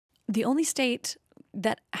the only state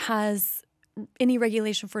that has any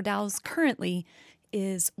regulation for DAOs currently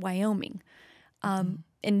is Wyoming.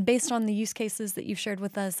 And based on the use cases that you've shared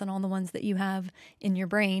with us and all the ones that you have in your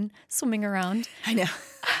brain swimming around, I know.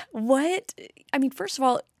 First of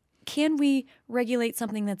all, can we regulate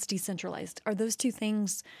something that's decentralized? Are those two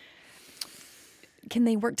things, can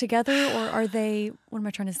they work together, or are they, what am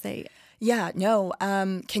I trying to say? Yeah, no.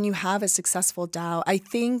 Can you have a successful DAO? I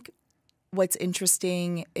think what's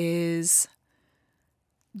interesting is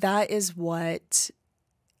that is what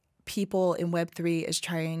people in Web3 is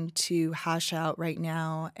trying to hash out right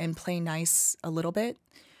now and play nice a little bit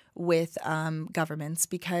with governments,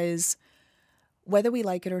 because whether we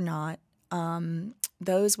like it or not,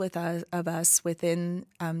 those of us within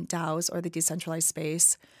DAOs or the decentralized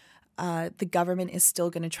space, the government is still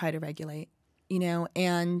going to try to regulate,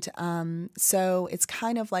 and so it's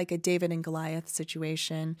kind of like a David and Goliath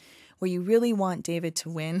situation where you really want David to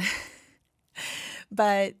win,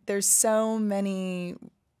 but there's so many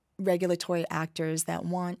regulatory actors that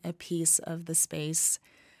want a piece of the space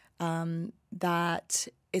that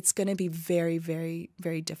it's going to be very, very,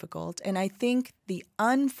 very difficult. And I think the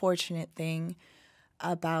unfortunate thing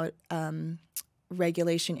about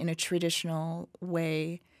regulation in a traditional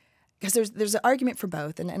way, because there's an argument for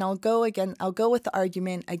both, and I'll go with the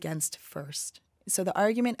argument against first. So the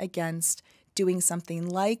argument against doing something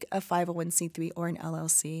like a 501c3 or an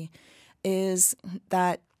LLC is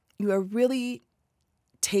that you are really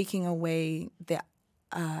taking away the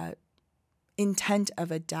intent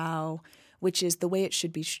of a DAO, which is the way it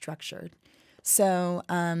should be structured. So,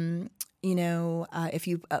 if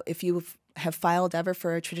you have filed ever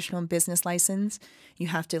for a traditional business license, you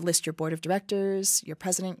have to list your board of directors, your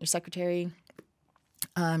president, your secretary,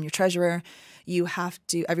 your treasurer.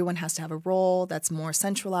 Everyone has to have a role that's more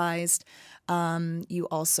centralized. You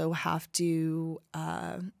also have to,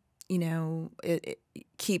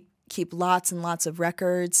 keep lots and lots of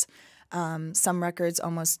records. Some records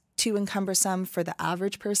almost too encumbersome for the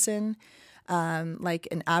average person. Like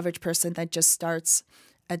an average person that just starts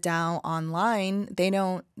a DAO online, they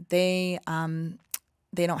don't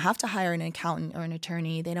have to hire an accountant or an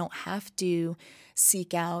attorney. They don't have to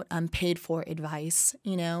seek out paid for advice.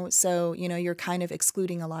 So you're kind of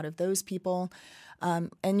excluding a lot of those people,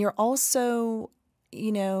 and you're also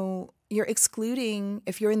you're excluding,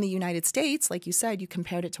 if you're in the United States, like you said, you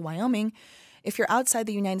compared it to Wyoming. If you're outside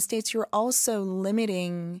the United States, you're also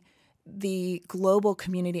limiting the global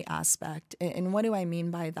community aspect. And what do I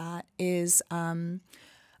mean by that is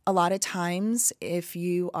a lot of times if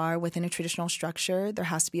you are within a traditional structure, there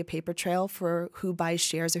has to be a paper trail for who buys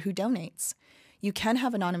shares or who donates. You can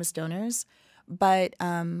have anonymous donors, but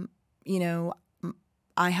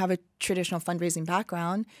I have a traditional fundraising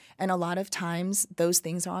background, and a lot of times those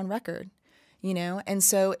things are on record, And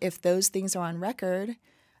so if those things are on record,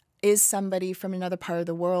 is somebody from another part of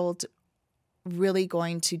the world really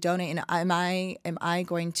going to donate? And am I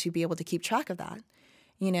going to be able to keep track of that?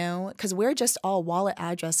 Because we're just all wallet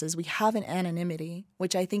addresses. We have an anonymity,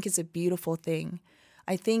 which I think is a beautiful thing.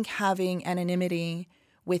 I think having anonymity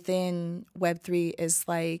within Web3 is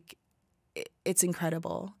it's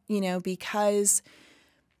incredible, because,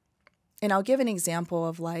 and I'll give an example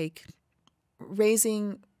of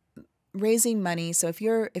raising money. So if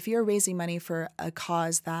you're raising money for a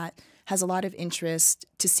cause that has a lot of interest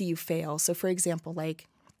to see you fail. So for example,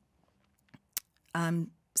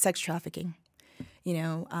 sex trafficking,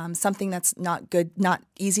 something that's not good, not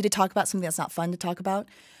easy to talk about, something that's not fun to talk about.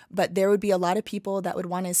 But there would be a lot of people that would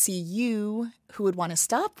want to see you, who would want to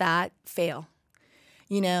stop that, fail.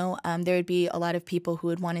 There would be a lot of people who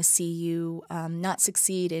would want to see you not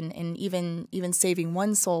succeed in even saving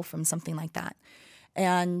one soul from something like that.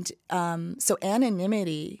 And so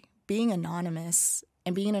anonymity, being anonymous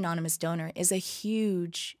and being an anonymous donor is a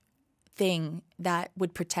huge thing that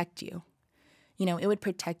would protect you. It would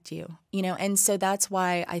protect you, and so that's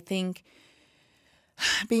why I think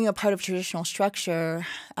being a part of traditional structure,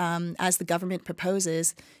 as the government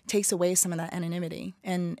proposes, takes away some of that anonymity.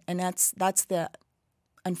 And that's the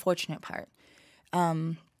unfortunate part.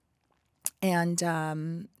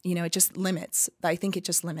 It just limits. I think it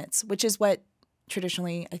just limits, which is what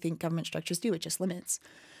traditionally I think government structures do. It just limits.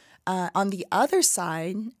 On the other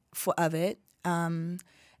side of it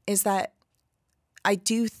is that I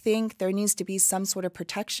do think there needs to be some sort of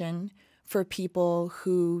protection for people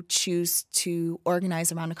who choose to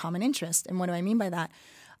organize around a common interest. And what do I mean by that?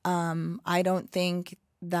 I don't think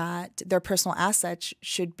that their personal assets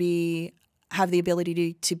should have the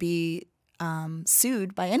ability to be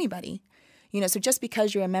sued by anybody. So just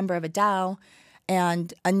because you're a member of a DAO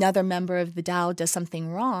and another member of the DAO does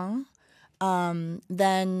something wrong,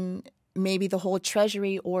 then maybe the whole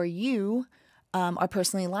treasury or you are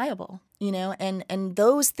personally liable, and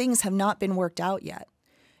those things have not been worked out yet.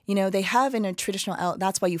 They have in a traditional,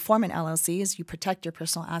 that's why you form an LLC, is you protect your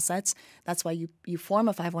personal assets. That's why you form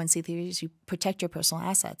a 501c3, is you protect your personal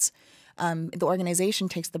assets. The organization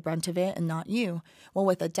takes the brunt of it and not you. Well,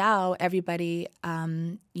 with a DAO, everybody,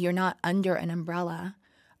 you're not under an umbrella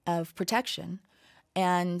of protection.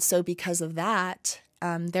 And so because of that,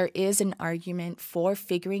 there is an argument for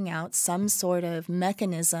figuring out some sort of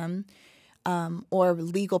mechanism or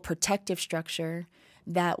legal protective structure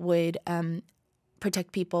that would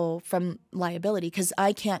protect people from liability, because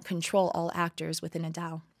I can't control all actors within a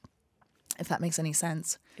DAO, if that makes any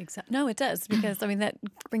sense. Exactly. No, it does, because that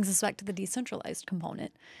brings us back to the decentralized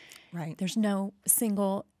component. Right. There's no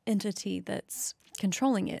single entity that's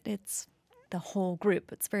controlling it. It's the whole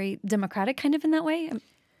group. It's very democratic kind of in that way.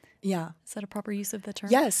 Yeah. Is that a proper use of the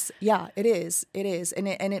term? Yes. Yeah, it is. It is. And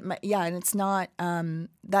it's not,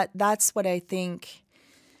 that's what I think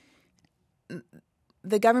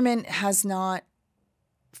the government has not.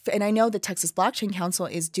 And I know the Texas Blockchain Council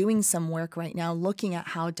is doing some work right now looking at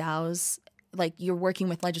how DAOs, like you're working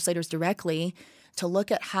with legislators directly to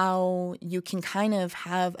look at how you can kind of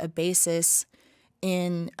have a basis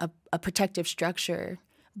in a protective structure,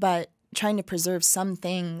 but trying to preserve some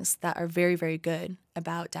things that are very, very good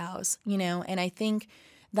about DAOs, and I think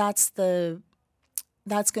that's going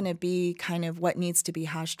to be kind of what needs to be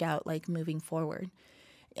hashed out, like moving forward.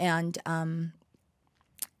 And,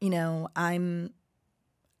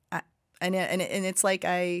 And it's like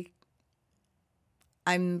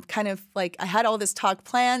I'm kind of like, I had all this talk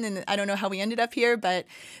planned, and I don't know how we ended up here, but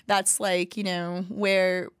that's like,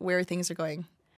 where things are going.